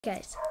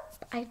Guys,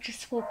 I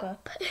just woke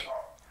up.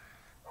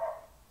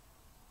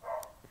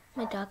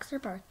 My dogs are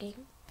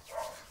barking.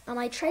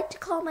 I tried to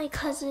call my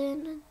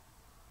cousin.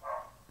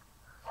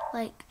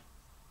 I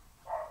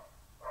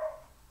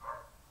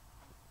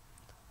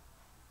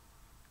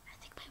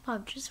think my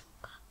mom just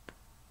woke up.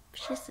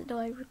 She doesn't know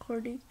I'm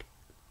recording.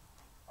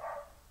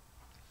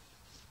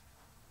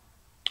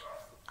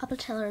 I'm gonna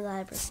tell her that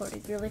I'm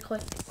recording really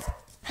quick.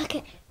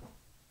 Okay.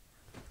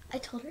 I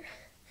told her.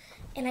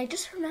 And I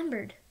just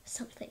remembered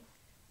something.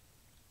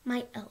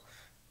 My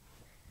elf.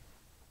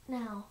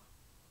 Now,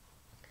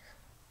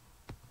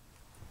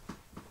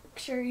 make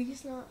sure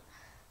he's not,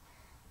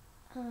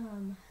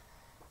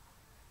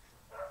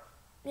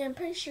 yeah, I'm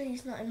pretty sure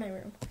he's not in my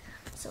room.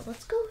 So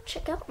let's go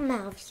check out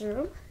Mav's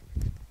room.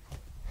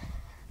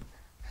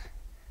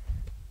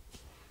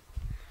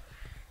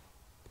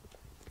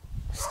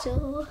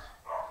 Still,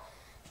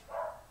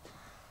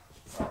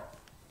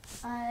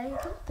 I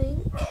don't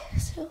think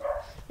so.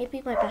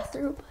 Maybe my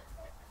bathroom.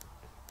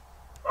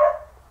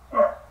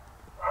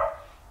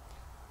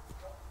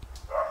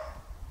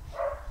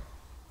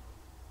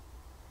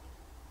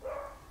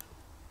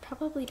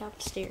 Probably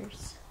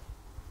downstairs.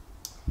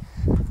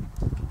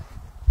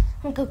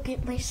 I'll go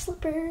get my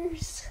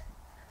slippers.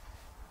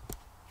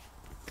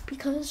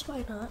 Because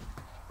why not?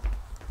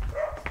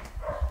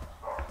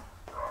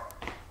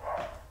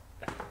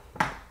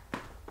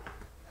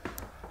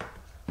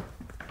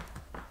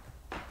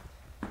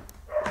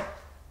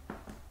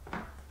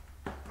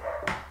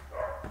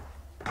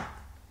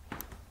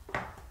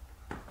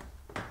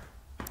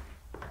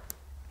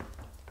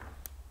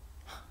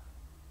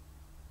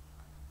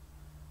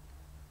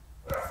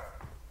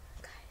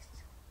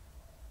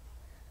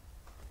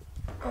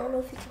 I don't know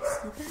if you can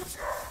see that,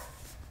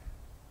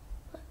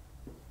 but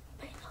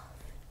my elf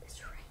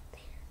is right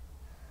there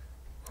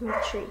on the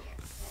tree.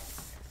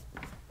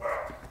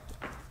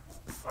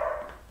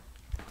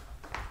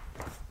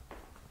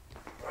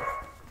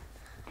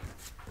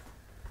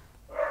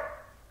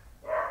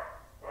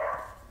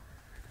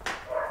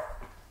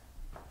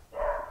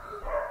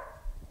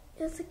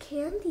 It's a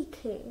candy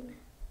cane.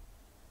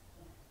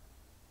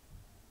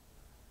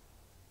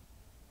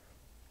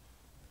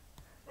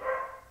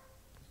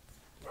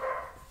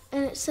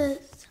 And it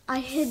says, I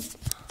hid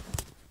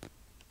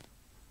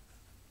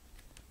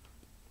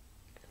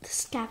the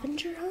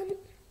scavenger hunt.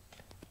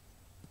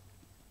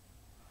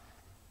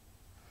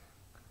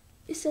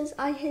 It says,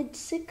 I hid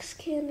 6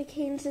 candy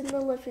canes in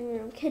the living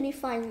room. Can you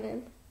find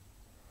them?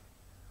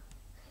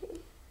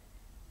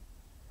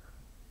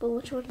 But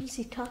which one is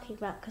he talking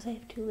about? Because I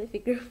have 2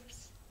 living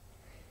rooms.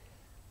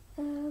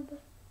 On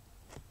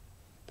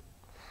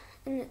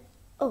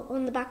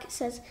the back it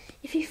says,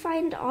 if you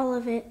find all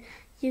of it,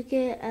 you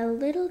get a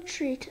little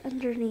treat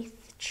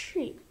underneath the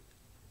tree.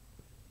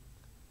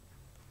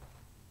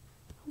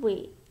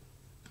 Wait.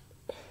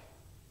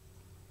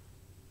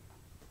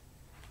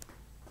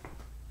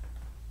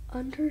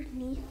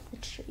 Underneath the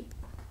tree.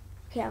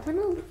 Okay, I'm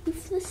gonna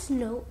leave this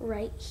note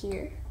right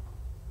here.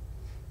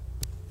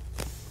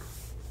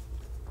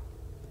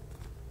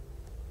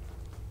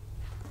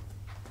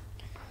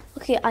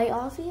 Okay, I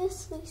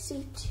obviously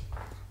see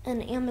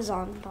an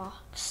Amazon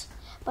box,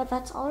 but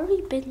that's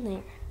already been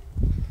there.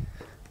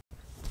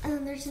 And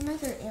then there's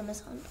another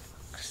Amazon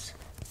box.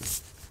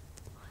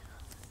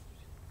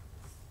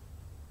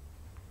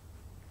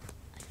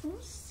 I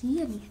don't see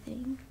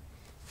anything.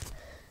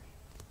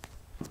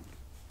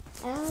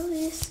 I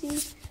obviously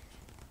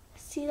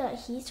see that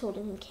he's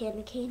holding a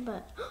candy cane,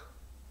 but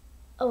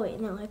oh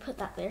wait, no, I put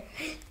that there.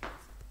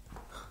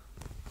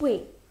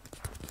 Wait.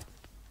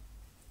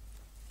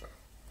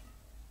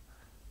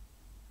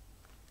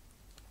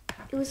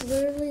 It was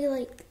literally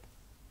like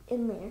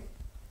in there.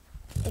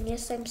 And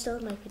yes, I'm still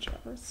in my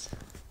pajamas.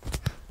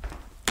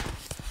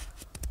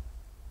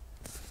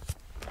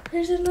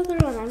 There's another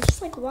one. I'm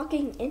just like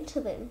walking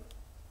into them.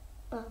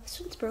 Oh, this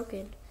one's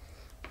broken.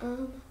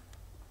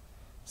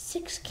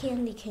 6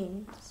 candy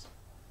canes.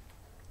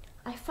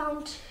 I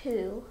found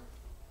 2.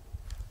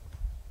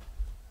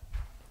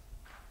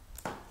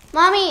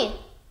 Mommy!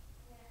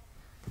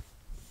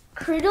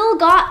 Criddle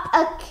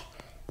got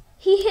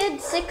he hid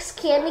 6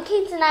 candy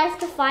canes and I have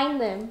to find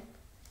them.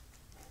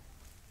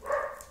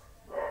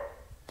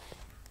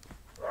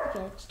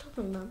 Okay, I just told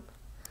my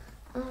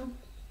mom.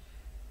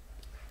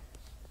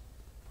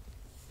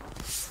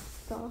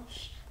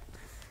 Gosh.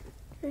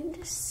 Trying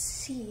to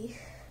see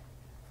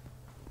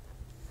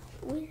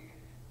where.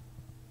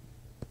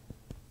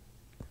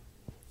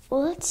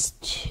 Well, that's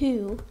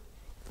 2.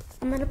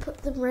 I'm gonna put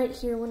them right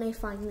here when I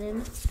find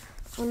them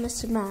on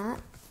this mat.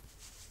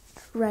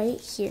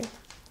 Right here.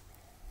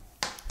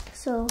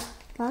 So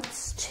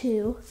that's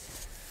 2.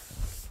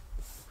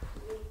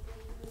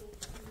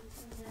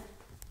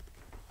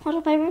 What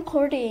am I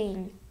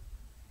recording?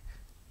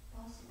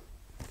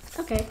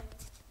 Okay.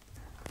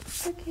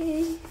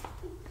 Okay.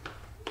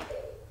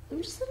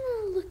 I'm just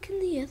gonna look in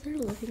the other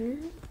living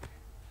room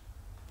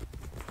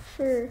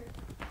for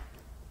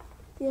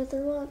the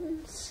other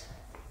ones.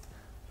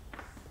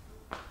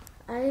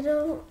 I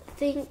don't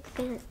think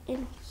they're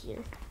in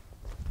here.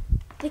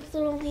 think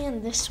they're only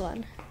in this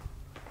one.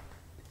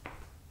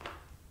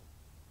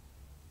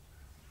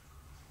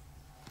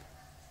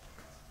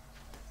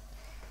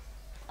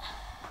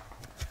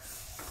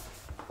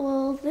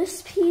 Well,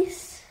 this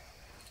piece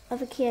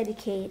of a candy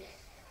cane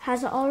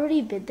has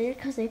already been there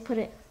because they put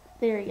it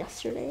there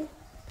yesterday.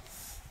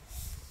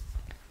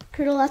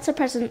 Curdle, that's a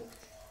present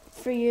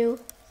for you.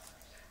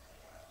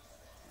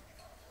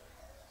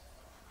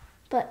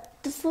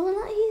 But does the one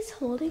that he's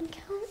holding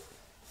count?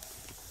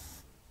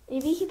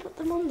 Maybe he put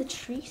them on the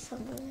tree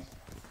somewhere.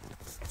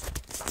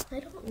 I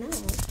don't know.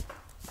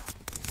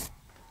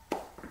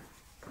 I'm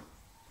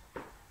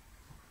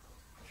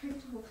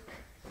trying to look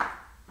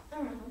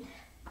around.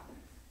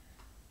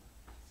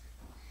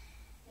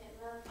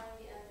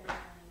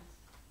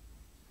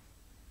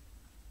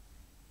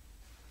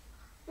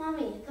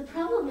 Mommy, the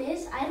problem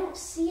is I don't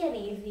see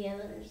any of the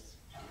others.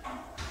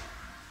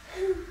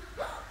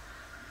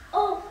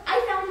 Oh,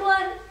 I found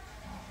one.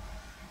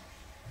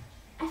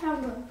 I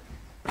found one.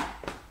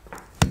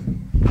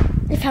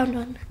 I found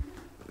one.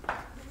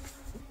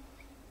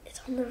 It's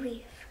on the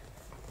reef.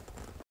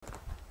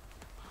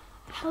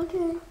 How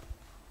did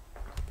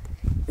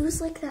it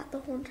was like that the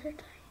whole entire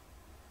time.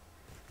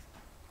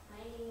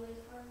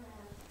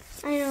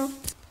 I know.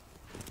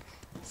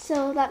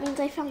 So that means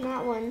I found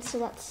that one, so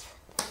that's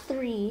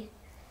 3.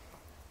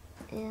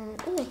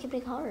 And oh, like a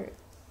big heart.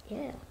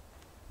 Yeah.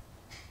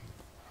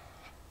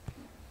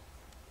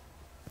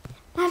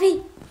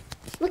 Abby,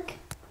 look,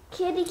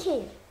 candy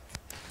cane.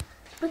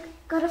 Look,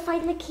 gotta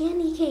find the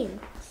candy cane.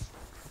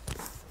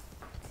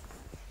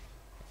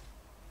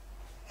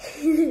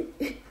 Is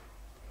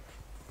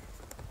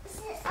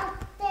it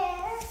up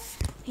there?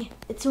 Yeah,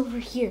 it's over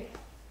here.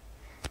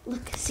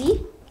 Look,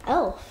 see?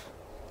 Elf.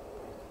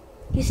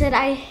 He said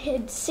I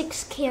hid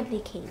 6 candy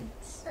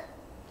canes.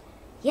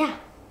 Yeah.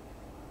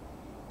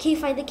 Can you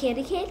find the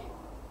candy cane?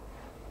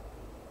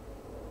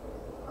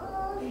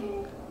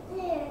 Over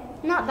there.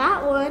 Not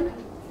that one.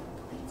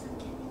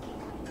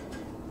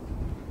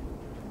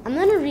 I'm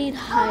gonna read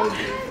hide.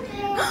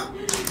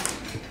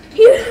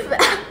 Here.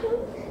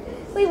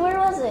 Wait, where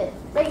was it?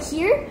 Right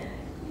here?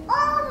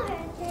 Over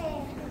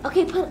there.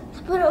 Okay, put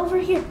it over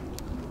here.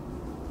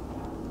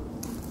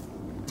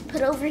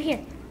 Put it over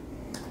here.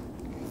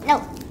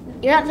 No,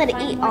 you're not gonna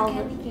eat all of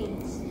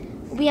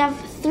them. We have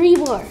 3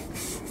 more.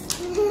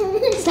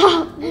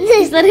 Stop.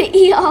 He's gonna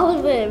eat all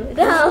of them.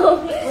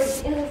 No.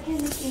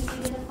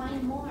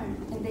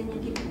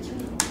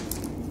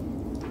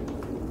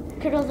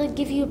 Curdle, they'll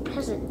give you a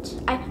present.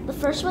 The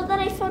first one that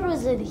I found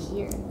was in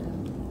here.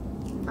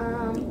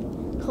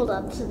 Hold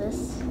up to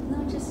this.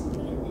 No, just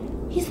put it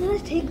there. He's gonna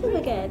take them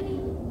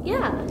again.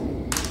 Yeah.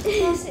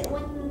 Toss it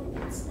when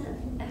it's not.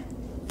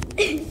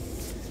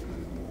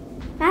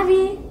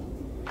 Abby.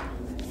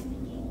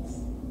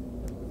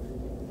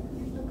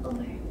 Look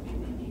over.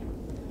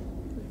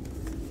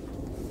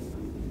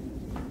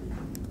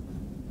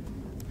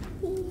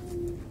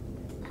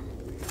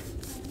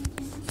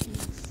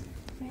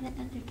 Where are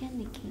the other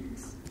candy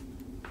canes?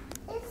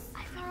 It's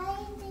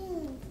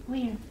hiding.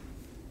 Where?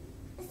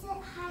 Is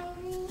it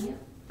hiding? Yep,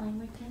 find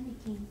more candy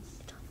canes.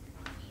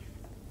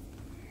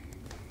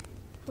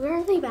 Where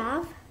are they,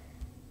 Bav?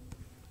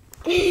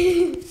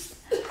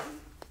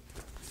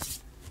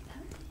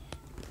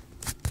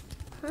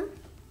 Huh?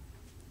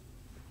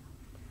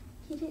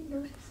 You didn't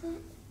notice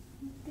it?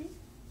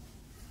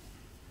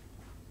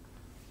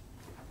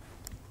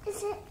 Is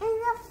it in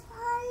the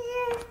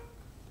fire?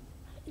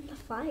 In the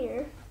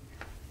fire?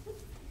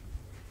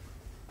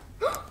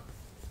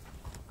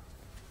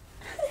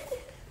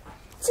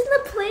 It's in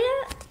the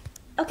plant?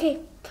 Okay,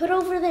 put it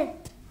over there.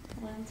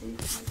 1, 2,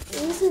 3,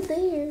 It wasn't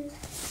there.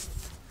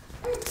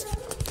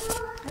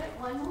 Wait,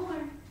 one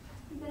more.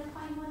 You gotta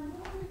find one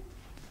more.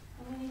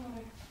 How many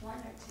more? 1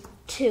 or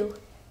 2? 2.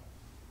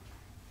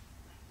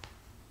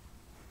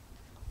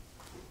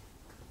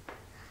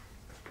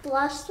 The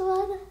last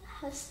one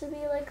has to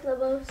be like the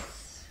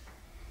most,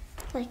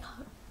 like,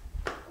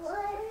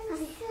 What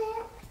is it?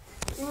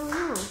 I don't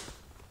know.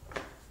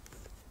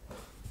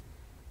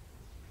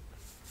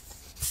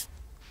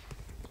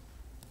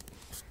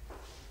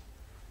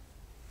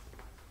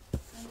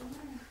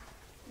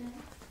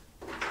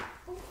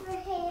 Over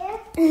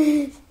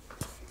here?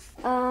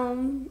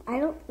 I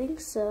don't think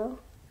so.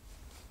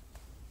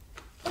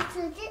 It's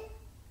a dip.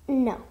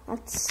 No,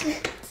 that's.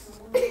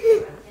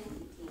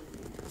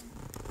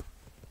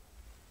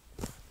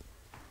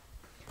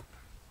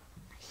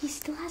 He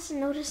still hasn't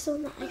noticed the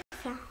one that I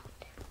found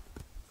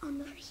on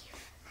the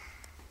reef.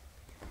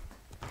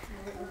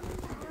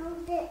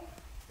 Found it.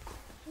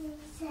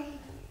 Inside.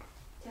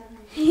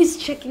 He's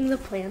checking the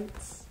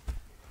plants.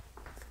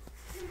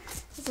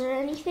 Is there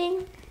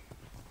anything?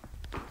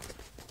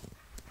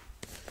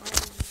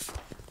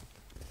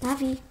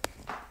 Navi.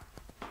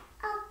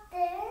 Up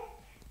there?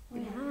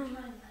 Yeah.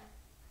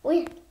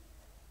 Where?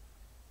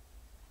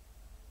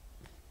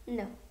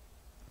 No.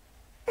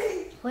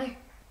 Where?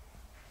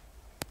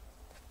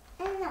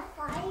 In the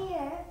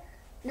fire.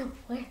 No,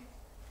 where?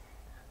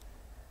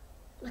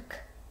 Look.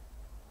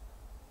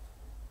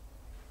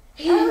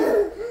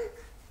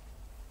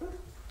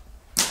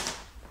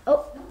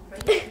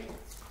 break it.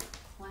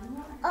 One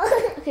more.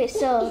 Okay,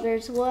 so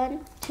there's 1,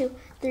 2,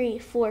 3,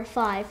 4,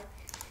 5.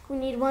 We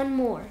need one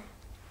more.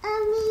 I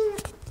mean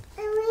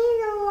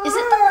a Is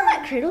it the one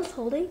that Cradle's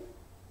holding?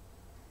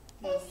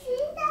 Is he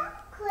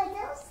that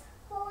Criddle's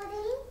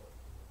holding?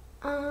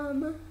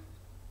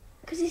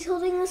 Because he's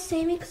holding the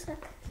same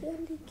exact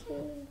candy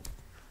cane.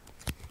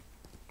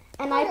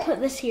 And I put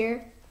this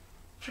here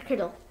for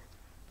Cradle.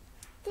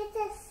 Get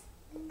this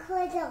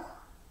Criddle.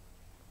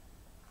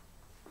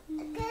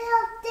 Get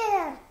up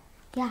there.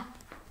 Yeah,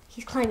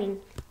 he's climbing.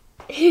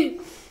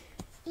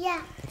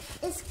 Yeah,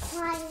 it's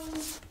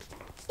climbing.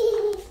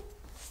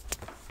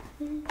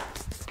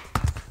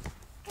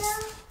 Go.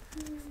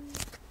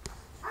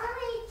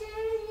 Mommy,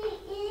 there he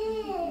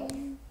is.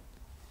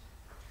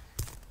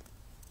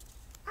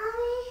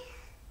 Mommy,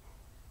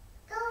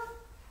 go.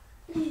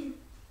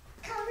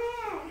 Come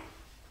here.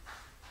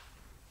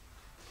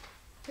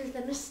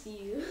 They're gonna see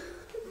you.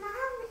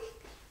 Mommy,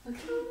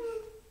 Okay. come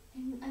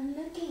in. I'm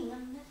looking.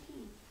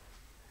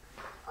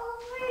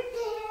 Over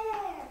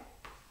there.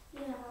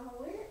 Yeah,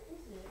 where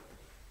is it?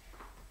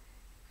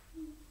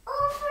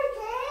 Over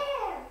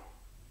there.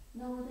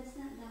 No, that's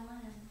not that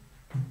one.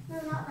 No,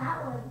 not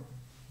that one.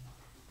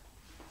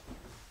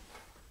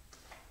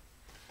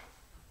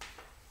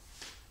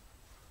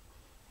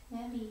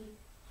 Maybe.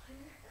 Where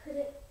could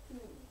it be?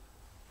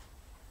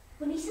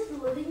 When he said the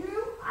living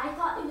room, I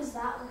thought it was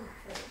that one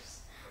at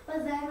first.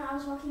 But then I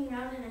was walking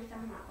around and I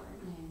found that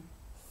one.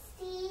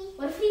 See?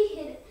 What if he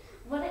hid?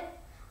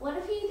 What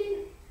if he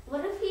didn't?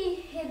 What if he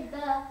hid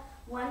the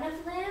one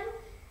of them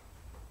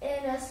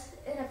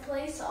in a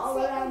place all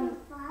Is it around on the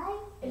fly?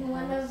 in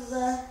one of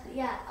the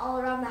all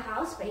around the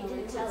house, but he No,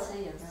 didn't it tell would us.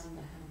 say around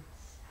the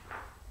house.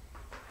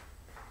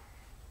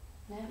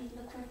 Maybe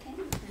look for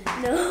candy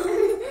cane. No,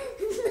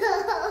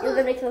 No. you're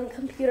gonna make them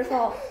computer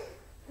fault.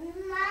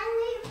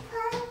 Mommy,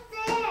 put it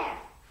there.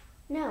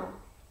 No,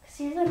 because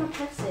you're gonna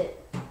press it.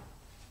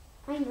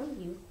 I know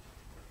you.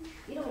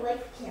 You don't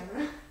like the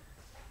camera.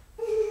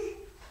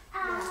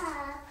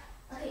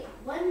 Okay,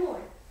 one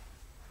more.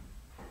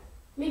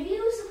 Maybe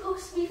it was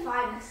supposed to be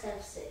 5 instead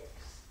of 6.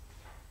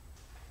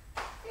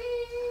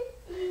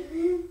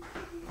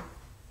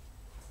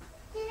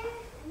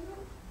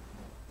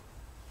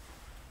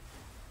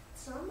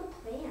 It's on the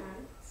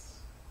plants.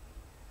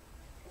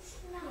 It's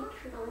Hey, not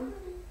Criddle.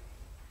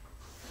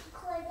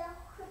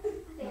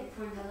 Look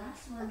for the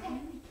last one, Okay.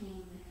 candy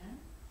cane, man.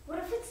 What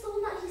if it's the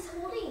one that he's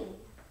holding?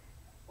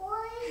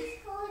 What is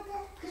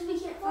Because we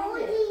can't find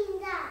it.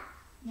 holding that?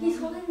 He's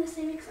holding the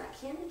same exact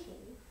candy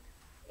cane.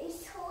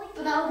 It's holding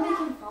But that would make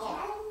that him fall.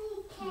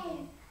 candy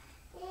cane.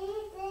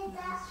 It did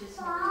that It's just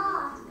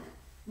fall.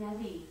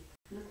 Maybe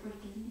look for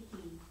candy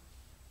cane.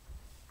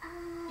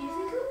 Do you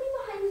think it would be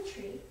behind the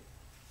tree?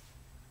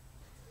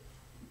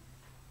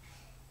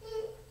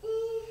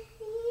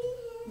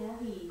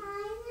 Maybe,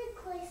 Behind the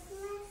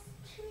Christmas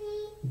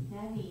tree.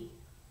 maybe.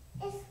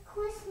 It's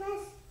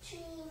Christmas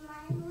tree,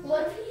 Mommy.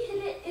 What if he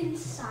hid it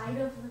inside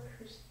of the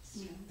Christmas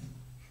tree? Yeah.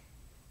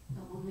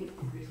 That will make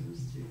the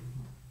Christmas tree.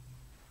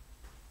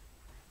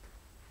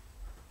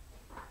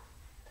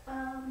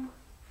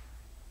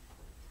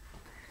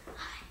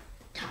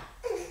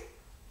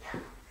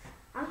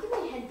 I'll get my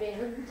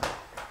headband.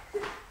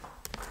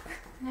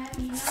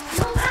 Maybe no.